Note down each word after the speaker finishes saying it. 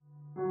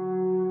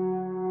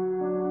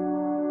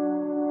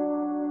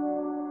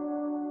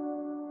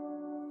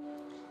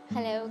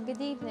Hello, good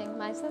evening.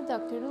 Myself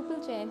Dr. Rupal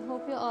Jain.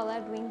 Hope you all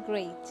are doing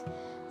great.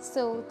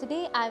 So,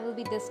 today I will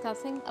be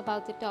discussing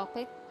about the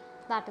topic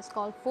that is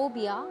called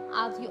phobia,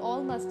 as you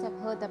all must have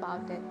heard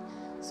about it.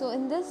 So,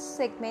 in this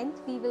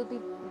segment, we will be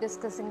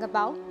discussing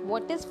about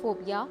what is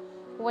phobia,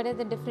 what are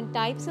the different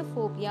types of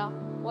phobia,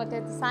 what are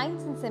the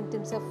signs and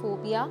symptoms of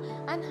phobia,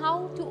 and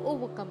how to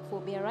overcome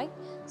phobia, right?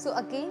 So,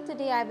 again,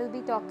 today I will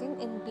be talking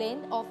in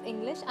blend of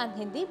English and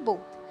Hindi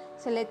both.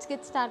 So, let's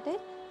get started.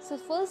 So,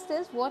 first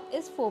is what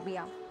is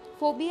phobia?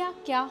 Phobia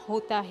क्या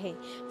होता है?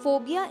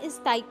 Phobia is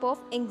type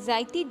of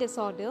anxiety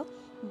disorder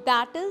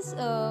that is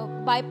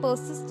by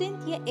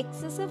persistent या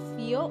excessive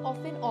fear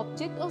of an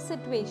object और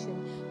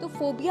situation. तो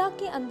phobia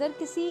के अंदर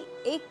किसी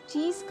एक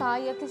चीज़ का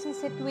या किसी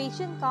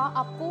सिचुएशन का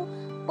आपको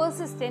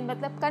परसिस्टेंट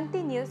मतलब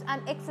कंटिन्यूस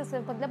एंड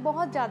एक्सेसिव मतलब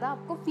बहुत ज़्यादा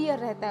आपको फियर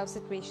रहता है उस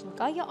सिचुएशन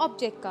का या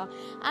ऑब्जेक्ट का.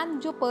 एंड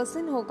जो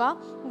पर्सन होगा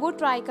वो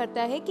ट्राई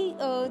करता है कि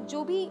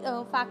जो भी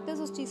फैक्टर्स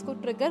उस चीज़ को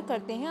ट्रिगर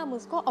करते हैं हम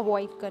उसको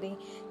अवॉइड करें.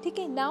 ठीक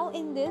है. नाउ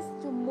इन दिस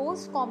जो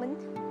मोस्ट कॉमन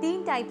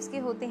 3 टाइप्स के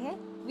होते हैं,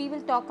 we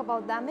will talk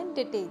about them in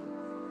detail.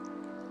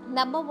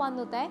 Number 1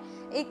 होता है,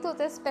 एक तो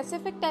होता है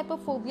स्पेसिफिक टाइप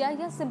ऑफ फोबिया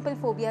या सिंपल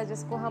फोबिया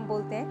जिसको हम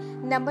बोलते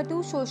हैं. नंबर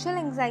 2 सोशल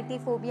एंजाइटी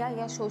फोबिया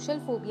या सोशल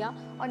फोबिया.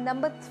 और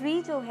नंबर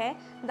 3 जो है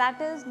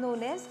दैट इज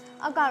नोन एज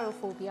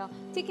अगारोफोबिया.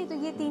 ठीक है. तो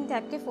ये 3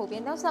 टाइप के फोबिया.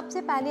 ना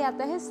सबसे पहले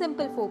आता है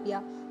सिंपल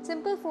फोबिया.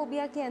 सिंपल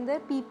फोबिया के अंदर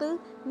पीपल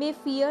में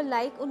फियर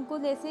लाइक उनको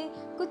जैसे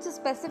कुछ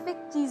स्पेसिफिक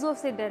चीज़ों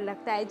से डर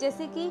लगता है,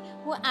 जैसे कि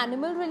वो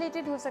एनिमल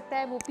रिलेटेड हो सकता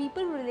है, वो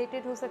पीपल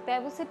रिलेटेड हो सकता है,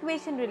 वो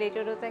सिचुएशन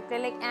रिलेटेड हो सकता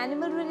है. लाइक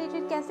एनिमल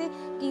रिलेटेड कैसे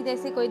कि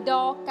जैसे कोई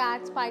dog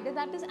cat spider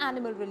that is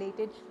animal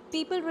related.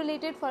 People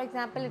related for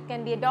example it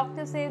can be a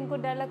doctor से उनको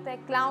डर लगता है,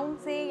 क्लाउन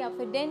से या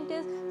फिर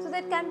dentist. So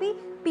that can be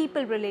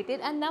people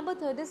related. And number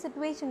 3 is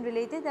situation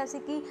related, जैसे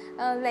कि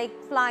like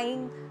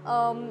flying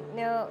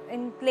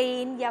in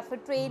plane या फिर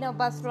ट्रेन और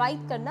बस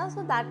राइड करना.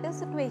 so that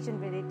is situation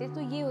related.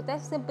 तो ये होता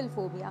है simple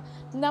phobia.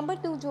 नंबर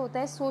 2 जो होता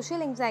है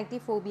social anxiety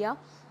phobia,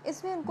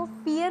 इसमें उनको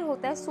फियर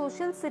होता है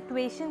सोशल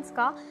सिचुएशंस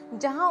का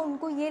जहाँ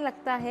उनको ये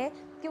लगता है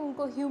कि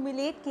उनको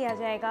ह्यूमिलेट किया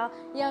जाएगा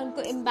या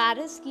उनको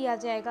एम्बैरस किया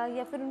जाएगा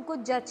या फिर उनको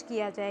जज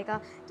किया जाएगा.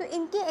 तो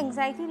इनके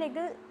एंग्जाइटी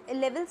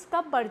लेवल्स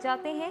कब बढ़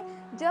जाते हैं?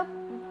 जब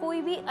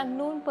कोई भी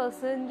अननोन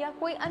पर्सन या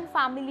कोई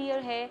अनफैमिलियर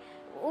है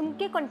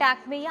उनके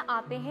कॉन्टैक्ट में या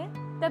आते हैं,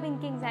 तब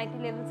इनके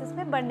एंग्जाइटी लेवल्स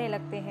इसमें बढ़ने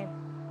लगते हैं.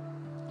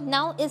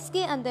 नाउ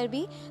इसके अंदर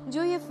भी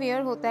जो ये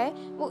फेयर होता है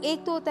वो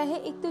एक तो होता है,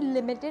 एक तो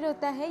लिमिटेड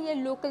होता है या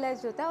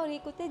लोकलाइज्ड होता है और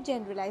एक होता है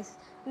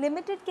जनरलाइज्ड.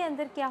 लिमिटेड के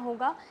अंदर क्या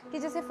होगा कि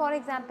जैसे फॉर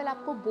एग्जांपल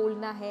आपको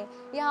बोलना है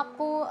या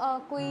आपको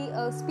कोई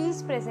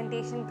स्पीच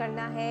प्रेजेंटेशन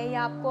करना है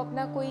या आपको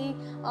अपना कोई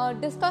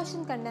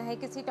डिस्कशन करना है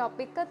किसी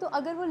टॉपिक का, तो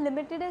अगर वो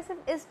लिमिटेड है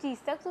सिर्फ इस चीज़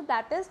तक, so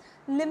that is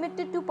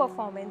limited to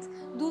performance.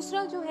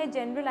 दूसरा जो है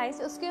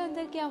जनरलाइज, उसके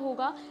अंदर क्या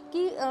होगा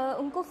कि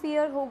उनको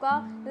फियर होगा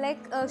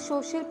like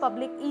social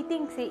public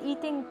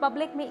eating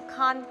public में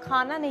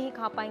खाना नहीं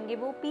खा पाएंगे,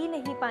 वो पी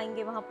नहीं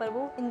पाएंगे, वहाँ पर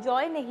वो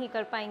इंजॉय नहीं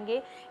कर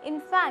पाएंगे.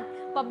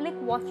 इनफैक्ट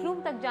पब्लिक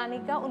वॉशरूम तक जाने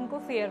का उनको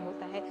फेयर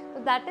होता है. तो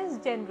that is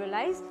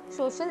generalised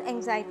social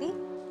anxiety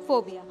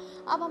phobia.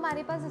 अब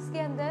हमारे पास इसके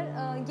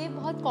अंदर ये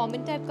बहुत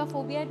कॉमन टाइप का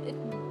phobia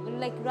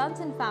like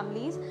runs in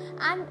families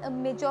and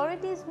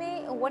majorities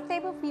में what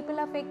type of people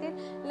affected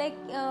like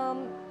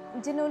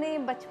जिन्होंने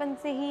बचपन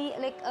से ही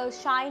लाइक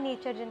शाई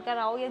नेचर जिनका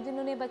रहा हो या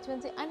जिन्होंने बचपन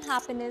से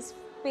अनहैप्पीनेस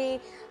पे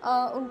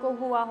उनको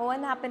हुआ हो,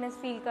 अनहैप्पीनेस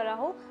फील करा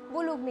हो,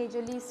 वो लोग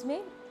मेजरली इसमें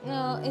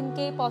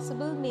इनके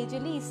पॉसिबल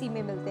मेजरली इसी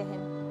में मिलते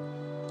हैं.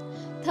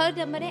 थर्ड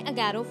नंबर है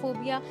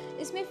अगैरोफोबिया.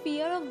 इसमें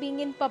fear of being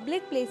in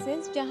public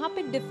places जहाँ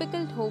पे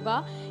डिफ़िकल्ट होगा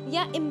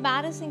या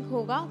एम्बैरसिंग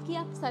होगा कि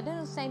आप सडन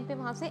उस टाइम पे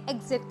वहाँ से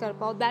एग्जिट कर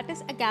पाओ, दैट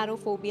इज़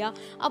अगैरोफोबिया.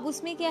 अब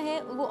उसमें क्या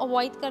है, वो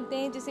अवॉइड करते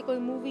हैं जैसे कोई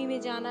मूवी में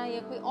जाना या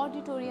कोई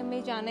ऑडिटोरियम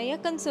में जाना या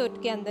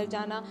कंसर्ट के अंदर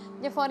जाना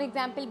या फॉर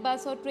एग्जाम्पल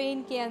बस और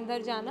ट्रेन के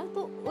अंदर जाना,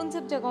 तो उन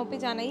सब जगहों पर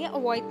जाना ये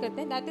अवॉइड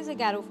करते हैं, दैट इज़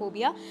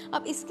अगैरोफोबिया.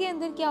 अब इसके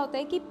अंदर क्या होता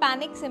है कि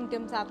पैनिक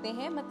सिम्टम्स आते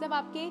हैं, मतलब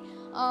आपके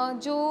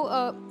जो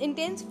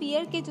इंटेंस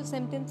फियर के जो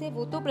सिम्टम्स हैं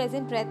वो तो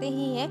प्रेजेंट रहते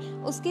ही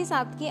हैं, उसके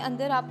साथ के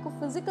अंदर आपको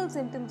फिजिकल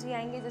सिम्टम्स भी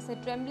आएंगे, जैसे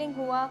ट्रेम्बलिंग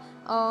हुआ,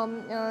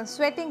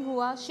 स्वेटिंग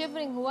हुआ,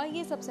 शिवरिंग हुआ,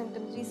 ये सब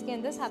सिम्टम्स भी इसके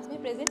अंदर साथ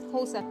में प्रेजेंट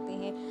हो सकते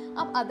हैं.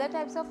 अब अदर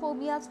टाइप्स ऑफ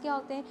फोबियाज क्या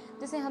होते हैं,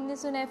 जैसे हमने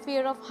सुना है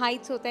फियर ऑफ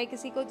हाइट्स होता है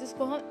किसी को,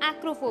 जिसको हम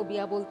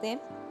एक्रोफोबिया बोलते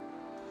हैं.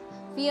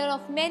 फियर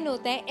ऑफ मैन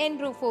होता है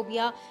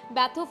एंड्रोफोबिया.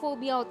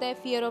 बैथोफोबिया होता है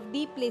फियर ऑफ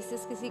डीप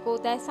प्लेसेस किसी को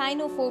होता है.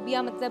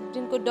 साइनोफोबिया मतलब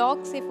जिनको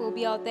डॉग से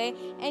फोबिया होता है.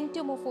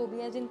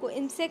 एंटोमोफोबिया जिनको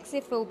इंसेक्ट से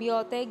फोबिया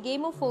होता है.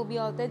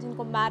 गेमोफोबिया होता है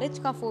जिनको मैरिज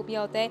का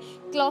फोबिया होता है.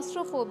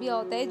 क्लॉस्ट्रोफोबिया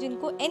होता है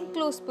जिनको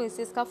एनक्लोज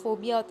प्लेसेस का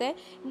फोबिया होता है.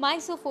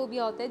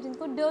 माइसोफोबिया होता है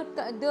जिनको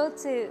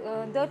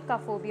डर्ट का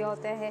फोबिया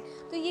होता है.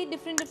 तो ये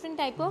डिफरेंट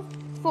टाइप ऑफ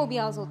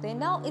फोबियाज होते हैं.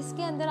 नाउ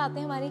इसके अंदर आते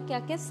हैं हमारे क्या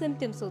क्या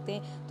सिम्टम्स होते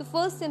हैं. तो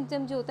फर्स्ट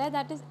सिम्टम जो होता है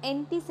that is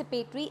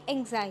anticipatory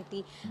anxiety.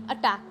 anxiety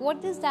attack.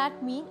 What does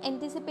that mean?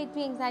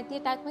 Anticipatory anxiety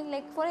attack means,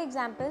 like for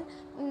example,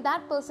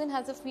 that person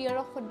has a fear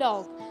of a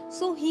dog,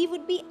 so he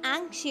would be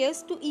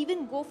anxious to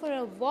even go for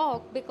a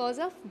walk because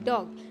of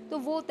dog. तो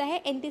वो होता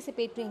है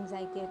anticipatory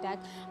anxiety attack.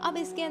 अब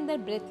इसके अंदर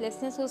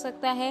breathlessness हो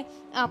सकता है,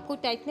 आपको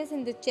टाइटनेस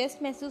इन द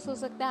चेस्ट महसूस हो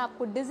सकता है,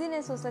 आपको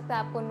डिजीनेस हो सकता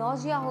है, आपको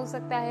नोजिया हो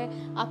सकता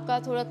है, आपका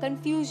थोड़ा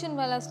कंफ्यूजन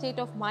वाला स्टेट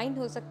ऑफ माइंड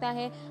हो सकता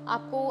है,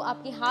 आपको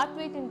आपकी हार्ट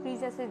रेट इंक्रीज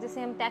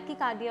जैसे हम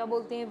टैकीकार्डिया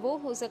बोलते हैं वो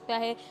हो सकता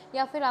है,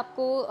 या फिर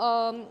आपको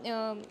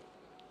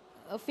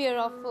फियर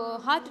ऑफ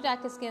हार्ट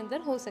अटैक इसके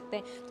अंदर हो सकते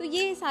हैं. तो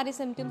ये सारे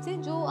सिम्टम्स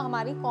हैं जो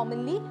हमारे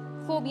कॉमनली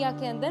फोबिया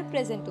के अंदर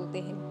प्रेजेंट होते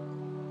हैं.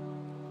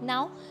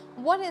 Now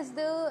what is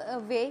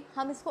the way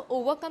हम इसको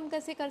ओवरकम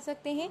कैसे कर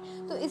सकते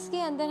हैं? तो इसके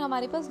अंदर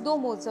हमारे पास दो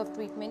मोड्स ऑफ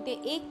ट्रीटमेंट है.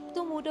 एक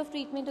तो मोड ऑफ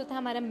ट्रीटमेंट होता है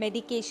हमारा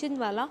मेडिकेशन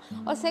वाला,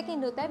 और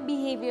सेकंड होता है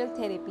बिहेवियरल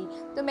थेरेपी.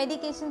 तो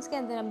मेडिकेशंस के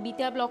अंदर हम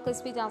बीटा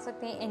ब्लॉकर्स पे जा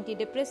सकते हैं, एंटी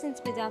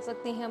डिप्रेसेंट्स पे जा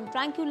सकते हैं, हम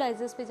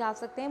ट्रैंक्विलाइजर्स पे जा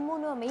सकते हैं,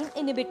 मोनोअमीन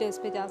इनहिबिटर्स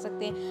पे जा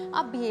सकते हैं.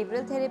 अब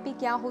बिहेवियरल थेरेपी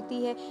क्या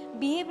होती है?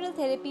 बिहेवियरल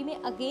थेरेपी में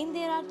again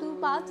there are two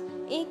parts.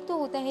 एक तो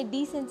होता है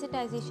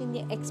डिसेंसिटाइजेशन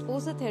या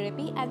exposure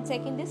therapy, and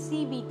second is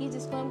CBT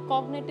जिसको हम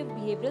कॉग्निटिव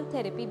बिहेवियरल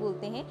थेरेपी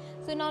बोलते हैं.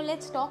 So now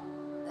let's talk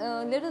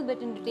little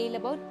bit in detail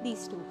about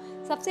these two.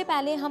 सबसे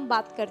पहले हम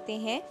बात करते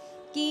हैं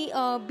कि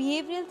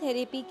बिहेवियरल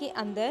थेरेपी के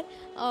अंदर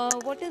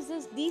व्हाट इज़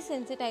दिस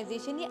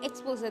डिसेंसिटाइजेशन या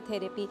एक्सपोजर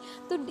थेरेपी.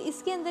 तो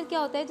इसके अंदर क्या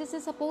होता है, जैसे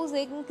सपोज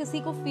एक किसी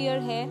को फियर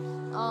है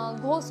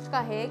घोस्ट का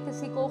है,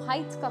 किसी को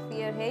हाइट्स का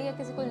फियर है, या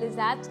किसी को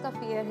लिजर्ड्स का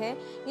फियर है,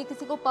 या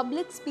किसी को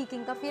पब्लिक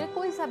स्पीकिंग का फियर,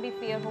 कोई सा भी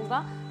फियर होगा.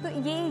 तो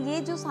ये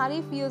जो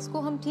सारे फियर्स को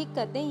हम ठीक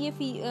करते हैं,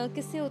 ये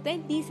किससे होता है?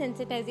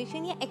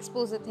 डिसेंसिटाइजेशन या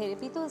एक्सपोजर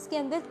थेरेपी. तो इसके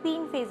अंदर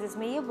 3 फेजेस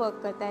में ये वर्क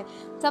करता है.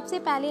 सबसे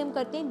पहले हम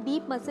करते हैं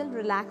डीप मसल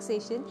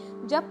रिलैक्सेशन.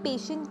 जब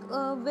पेशेंट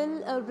विल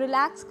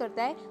रिलैक्स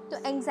करता है तो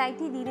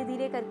एंग्जाइटी धीरे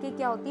धीरे करके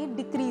क्या होती है?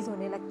 डिक्रीज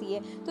होने लगती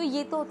है. तो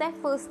ये तो होता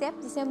है फर्स्ट स्टेप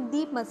जिसे हम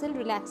डीप मसल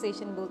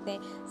रिलैक्सेशन बोलते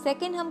हैं.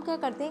 सेकंड हम क्या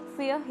करते हैं?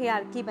 फियर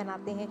हियरार्की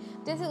बनाते हैं.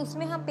 जैसे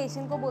उसमें हम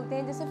पेशेंट को बोलते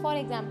हैं, जैसे फॉर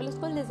एग्जांपल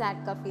उसको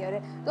लिजर्ड का फियर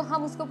है, तो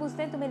हम उसको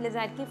पूछते हैं तुम्हें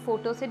लिजर्ड की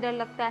फ़ोटो से डर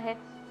लगता है?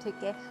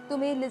 ठीक है.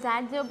 तुम्हें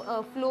लिजर्ड जब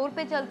फ्लोर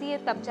पे चलती है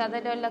तब ज़्यादा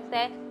डर लगता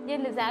है, या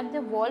लिजर्ड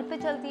जब वॉल पे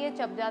चलती है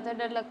तब ज़्यादा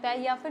डर लगता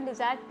है, या फिर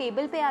लिजर्ड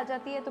टेबल पे आ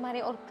जाती है तुम्हारे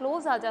और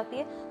क्लोज आ जाती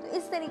है? तो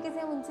इस तरीके से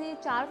हम उनसे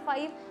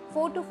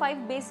 4 to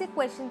 5 बेसिक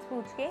क्वेश्चंस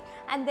पूछ के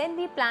and then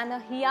we plan a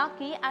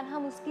hierarchy and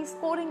हम उसकी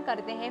स्कोरिंग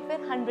करते हैं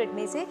फिर 100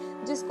 में से,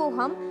 जिसको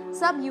हम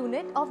सब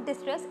यूनिट ऑफ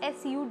डिस्ट्रेस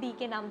SUD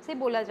के नाम से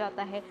बोला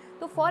जाता है.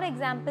 तो फॉर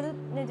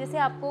एग्जाम्पल जैसे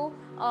आपको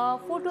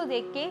फ़ोटो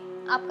देख के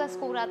आपका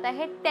स्कोर आता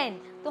है 10,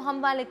 तो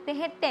हम वहाँ लिखते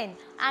हैं 10,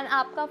 एंड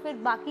आपका फिर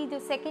बाकी जो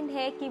सेकंड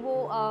है कि वो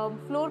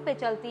फ्लोर पे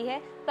चलती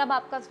है तब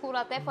आपका स्कोर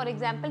आता है फॉर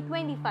एग्जांपल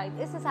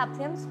 25. इस हिसाब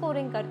से हम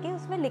स्कोरिंग करके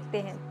उसमें लिखते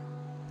हैं.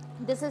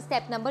 This is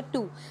step number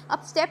 2.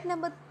 अब स्टेप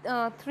नंबर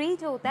 3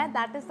 जो होता है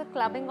that is the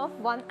clubbing of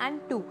 1 and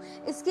 2.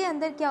 इसके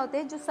अंदर क्या होता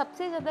है, जो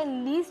सबसे ज़्यादा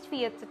least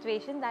fear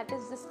situation that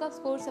is जिसका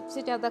स्कोर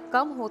सबसे ज़्यादा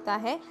कम होता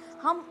है,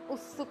 हम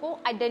उसको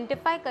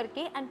आइडेंटिफाई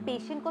करके एंड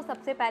पेशेंट को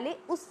सबसे पहले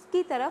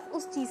उसकी तरफ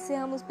उस चीज़ से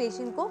हम उस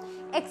पेशेंट को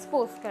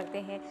एक्सपोज करते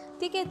हैं.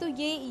 ठीक है. तो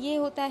ये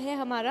होता है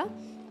हमारा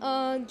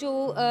जो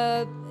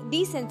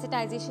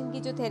डिसेंसिटाइजेशन की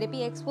जो थेरेपी,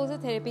 एक्सपोजर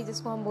थेरेपी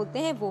जिसको हम बोलते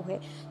हैं, वो है.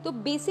 तो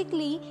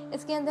बेसिकली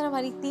इसके अंदर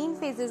हमारी 3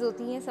 फेजेस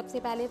होती हैं. सबसे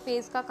पहले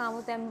फेज़ का काम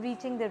होता है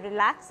रीचिंग द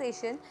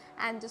रिलैक्सेशन,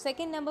 एंड जो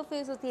सेकंड नंबर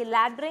फेज होती है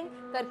लैडरिंग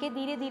करके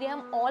धीरे धीरे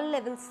हम ऑल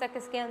लेवल्स तक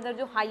इसके अंदर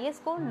जो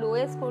हाईएस्ट स्कोर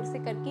लोएस्ट स्कोर से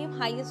करके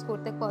हाईएस्ट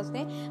स्कोर तक पहुँचते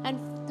हैं.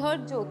 एंड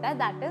थर्ड जो होता है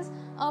that is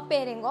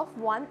pairing of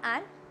 1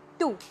 and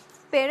 2.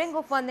 Pairing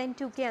of 1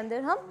 and 2 के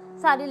अंदर हम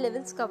सारे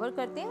लेवल्स कवर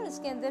करते हैं और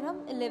इसके अंदर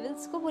हम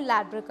लेवल्स को वो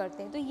लैडर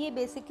करते हैं. तो ये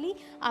बेसिकली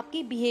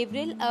आपकी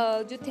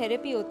बिहेवियरल जो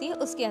थेरेपी होती है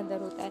उसके अंदर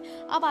होता है.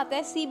 अब आता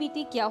है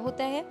CBT. क्या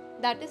होता है?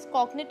 That is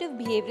cognitive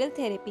behavioural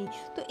therapy.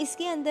 तो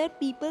इसके अंदर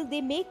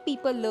they make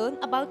people learn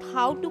about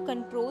how to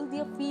control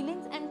their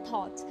feelings and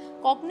thoughts.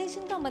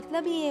 Cognition का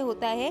मतलब ही ये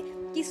होता है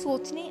कि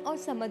सोचने और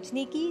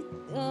समझने की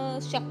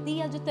शक्ति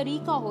या जो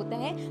तरीका होता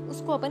है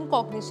उसको अपन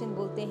कॉग्निशन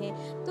बोलते हैं.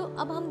 तो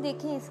अब हम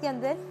देखें इसके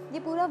अंदर ये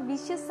पूरा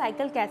विशियस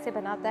साइकिल कैसे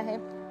बनाता है.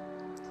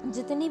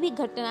 जितनी भी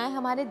घटनाएं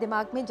हमारे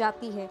दिमाग में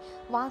जाती है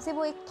वहाँ से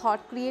वो एक थॉट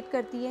क्रिएट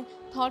करती है,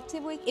 थॉट से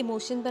वो एक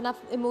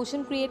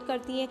इमोशन क्रिएट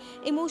करती है,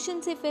 इमोशन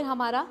से फिर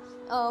हमारा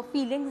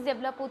फीलिंग्स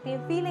डेवलप होती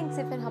है, फीलिंग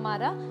से फिर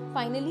हमारा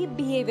फाइनली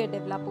बिहेवियर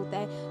डेवलप होता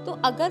है. तो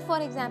अगर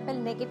फॉर एग्जांपल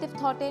नेगेटिव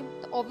थॉट है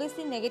तो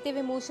ऑब्वियसली नेगेटिव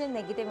इमोशन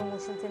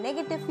से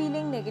नेगेटिव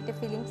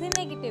फीलिंग से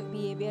नेगेटिव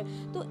बिहेवियर.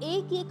 तो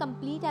एक ये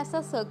कंप्लीट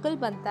ऐसा सर्कल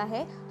बनता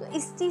है. तो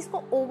इस चीज़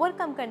को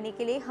ओवरकम करने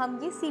के लिए हम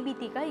ये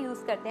CBT का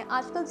यूज़ करते हैं.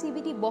 आजकल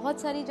CBT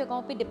बहुत सारी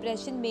जगहों पे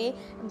डिप्रेशन में,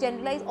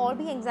 जनरलाइज और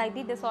भी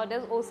एंग्जाइटी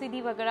डिसऑर्डर्स,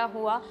 OCD वगैरह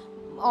हुआ,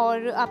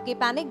 और आपके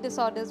पैनिक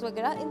डिसऑर्डर्स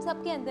वगैरह, इन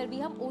सब के अंदर भी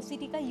हम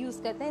OCD का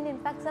यूज़ करते हैं.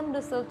 इनफैक्ट सम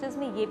रिसर्चेस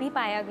में ये भी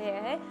पाया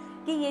गया है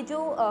कि ये जो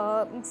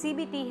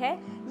CBT है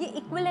ये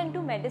इक्विवेलेंट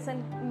टू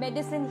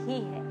मेडिसिन ही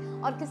है.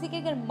 और किसी के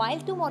अगर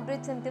माइल्ड टू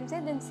मॉडरेट सिम्टम्स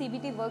है then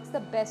CBT works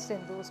the best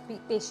in those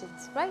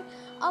patients, right.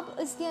 अब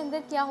इसके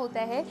अंदर क्या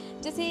होता है,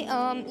 जैसे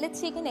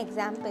लेट्स टेक एन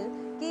एग्जांपल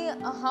कि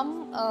हम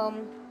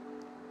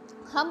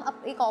हम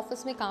एक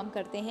ऑफिस में काम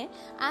करते हैं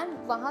एंड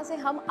वहाँ से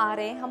हम आ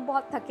रहे हैं, हम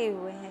बहुत थके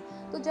हुए हैं।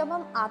 तो जब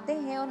हम आते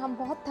हैं और हम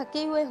बहुत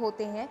थके हुए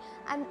होते हैं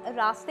एंड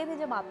रास्ते में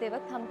जब आते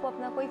वक्त हमको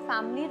अपना कोई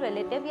फैमिली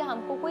रिलेटिव या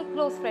हमको कोई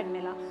क्लोज फ्रेंड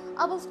मिला,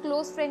 अब उस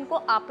क्लोज फ्रेंड को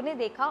आपने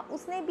देखा,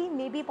 उसने भी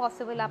मे बी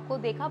पॉसिबल आपको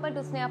देखा बट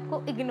उसने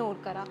आपको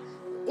इग्नोर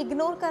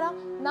करा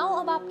नाउ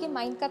अब आपके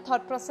माइंड का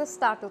थॉट प्रोसेस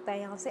स्टार्ट होता है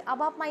यहाँ से।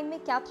 अब आप माइंड में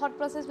क्या थॉट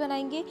प्रोसेस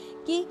बनाएंगे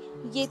कि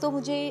ये तो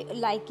मुझे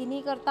लाइक ही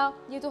नहीं करता,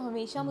 ये तो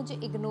हमेशा मुझे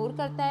इग्नोर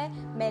करता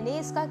है, मैंने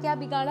इसका क्या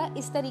बिगाड़ा।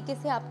 इस तरीके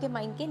से आपके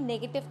माइंड के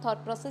नेगेटिव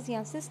थॉट प्रोसेस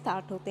यहाँ से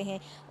स्टार्ट होते हैं।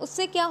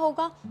 उससे क्या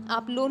होगा,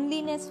 आप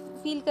लोनलीनेस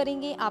फील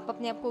करेंगे, आप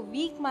अपने आप को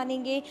वीक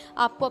मानेंगे,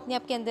 आपको अपने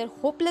आप के अंदर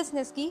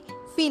होपलेसनेस की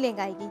फीलिंग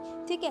आएगी,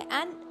 ठीक है।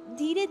 एंड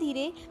धीरे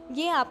धीरे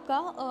ये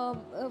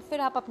आपका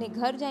फिर आप अपने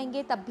घर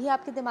जाएंगे, तब भी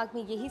आपके दिमाग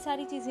में यही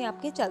सारी चीज़ें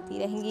आपके चलती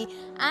रहेंगी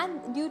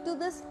एंड ड्यू टू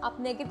दिस आप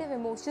नेगेटिव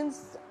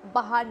इमोशंस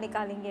बाहर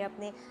निकालेंगे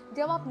अपने।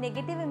 जब आप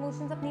नेगेटिव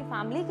इमोशंस अपनी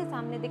फैमिली के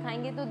सामने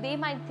दिखाएंगे तो दे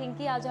माइट थिंक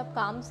कि आज आप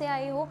काम से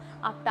आए हो,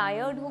 आप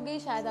टायर्ड हो गए,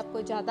 शायद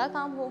आपको ज़्यादा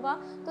काम होगा,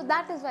 तो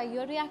that is why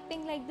you are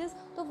reacting like this.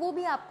 तो वो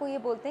भी आपको ये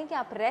बोलते हैं कि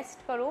आप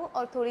रेस्ट करो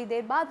और थोड़ी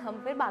देर बाद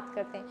हम फिर बात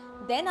करते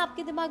हैं। देन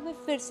आपके दिमाग में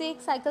फिर से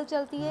एक साइकिल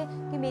चलती है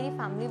कि मेरी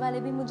फैमिली वाले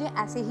भी मुझे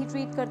ऐसे ही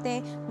ट्रीट करते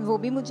हैं, वो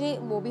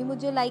भी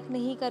मुझे लाइक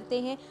नहीं करते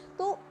हैं।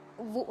 तो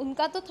वो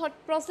उनका तो थॉट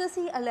प्रोसेस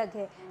ही अलग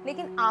है,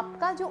 लेकिन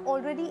आपका जो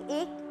ऑलरेडी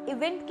एक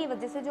इवेंट की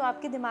वजह से जो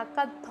आपके दिमाग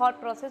का थॉट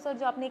प्रोसेस और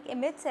जो आपने एक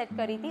इमेज सेट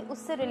करी थी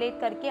उससे रिलेट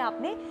करके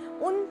आपने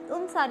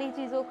उन सारी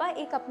चीज़ों का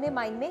एक अपने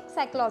माइंड में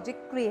साइकोलॉजी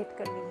क्रिएट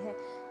कर ली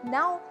है।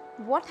 Now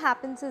what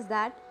happens is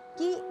that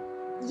कि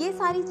ये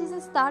सारी चीज़ें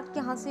स्टार्ट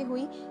कहाँ से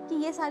हुई, कि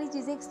ये सारी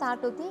चीज़ें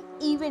स्टार्ट होती हैं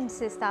इवेंट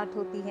से स्टार्ट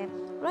होती हैं,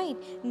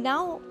 राइट।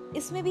 नाउ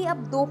इसमें भी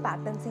अब दो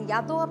पैटर्न्स हैं,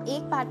 या तो अब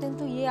एक पैटर्न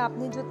तो ये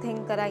आपने जो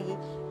थिंक करा, ये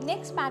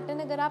नेक्स्ट पैटर्न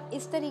अगर आप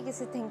इस तरीके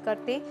से थिंक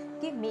करते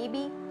कि मे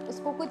बी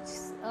उसको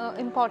कुछ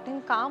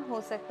इम्पॉर्टेंट काम हो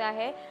सकता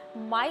है,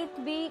 माइट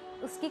भी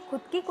उसकी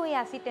खुद की कोई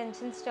ऐसी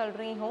टेंशन्स चल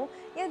रही हो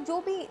या जो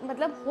भी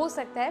मतलब हो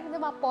सकता है,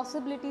 मतलब आप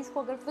पॉसिबिलिटीज़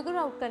को अगर फिगर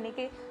आउट करने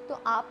के तो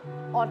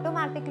आप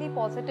ऑटोमेटिकली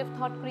पॉजिटिव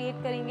थॉट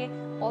क्रिएट करेंगे।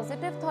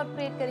 पॉजिटिव थॉट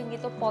क्रिएट करेंगे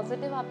तो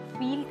पॉजिटिव आप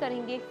फील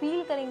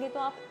करेंगे तो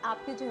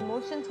आपके जो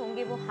इमोशंस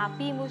होंगे वो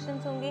हैप्पी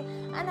इमोशंस होंगे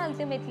एंड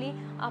अल्टीमेटली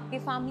आपके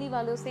फैमिली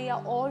वालों से या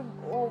और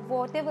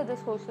what ever the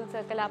social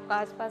circle आपका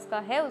आसपास का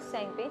है उस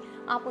टाइम पे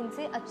आप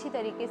उनसे अच्छी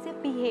तरीके से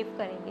बिहेव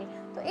करेंगे।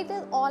 तो इट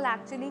इज़ ऑल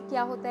एक्चुअली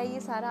क्या होता है, ये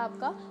सारा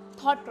आपका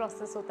थॉट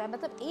प्रोसेस होता है।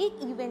 मतलब एक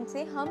इवेंट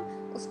से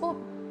हम उसको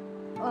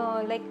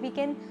like we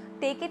can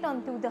take it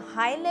on to the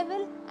high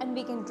level and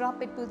we can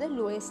drop it to the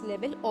lowest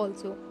level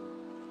also.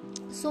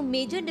 So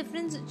major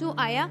difference जो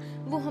आया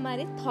वो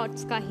हमारे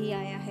थॉट्स का ही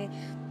आया है।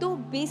 तो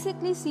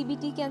बेसिकली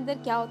सीबीटी के अंदर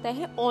क्या होता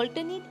है,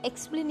 ऑल्टरनेट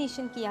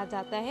एक्सप्लेनेशन किया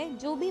जाता है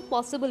जो भी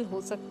पॉसिबल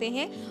हो सकते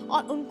हैं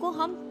और उनको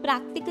हम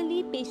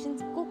प्रैक्टिकली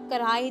पेशेंट्स को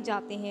कराए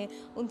जाते हैं,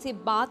 उनसे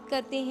बात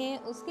करते हैं।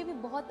 उसके भी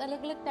बहुत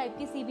अलग अलग टाइप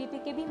के सीबीटी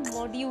के भी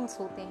मॉड्यूल्स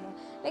होते हैं,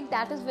 like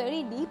that is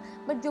very deep,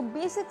 but जो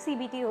बेसिक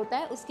सीबीटी होता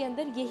है उसके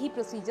अंदर यही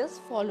प्रोसीजर्स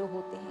फॉलो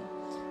होते हैं।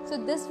 So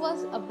this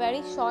was a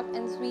very short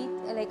and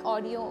sweet like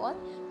audio on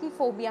कि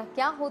फोबिया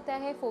क्या होता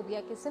है, फोबिया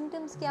के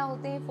सिम्टम्स क्या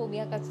होते हैं,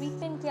 फोबिया का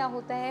ट्रीटमेंट क्या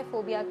होता है,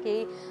 फोबिया के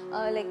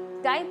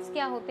लाइक टाइप्स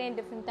क्या होते हैं,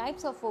 डिफरेंट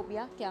टाइप्स ऑफ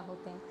फोबिया क्या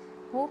होते हैं।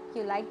 Hope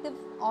you like the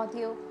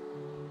audio.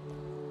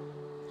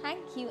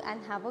 Thank you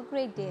and have a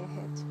great day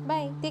ahead.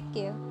 Bye. Take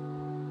care.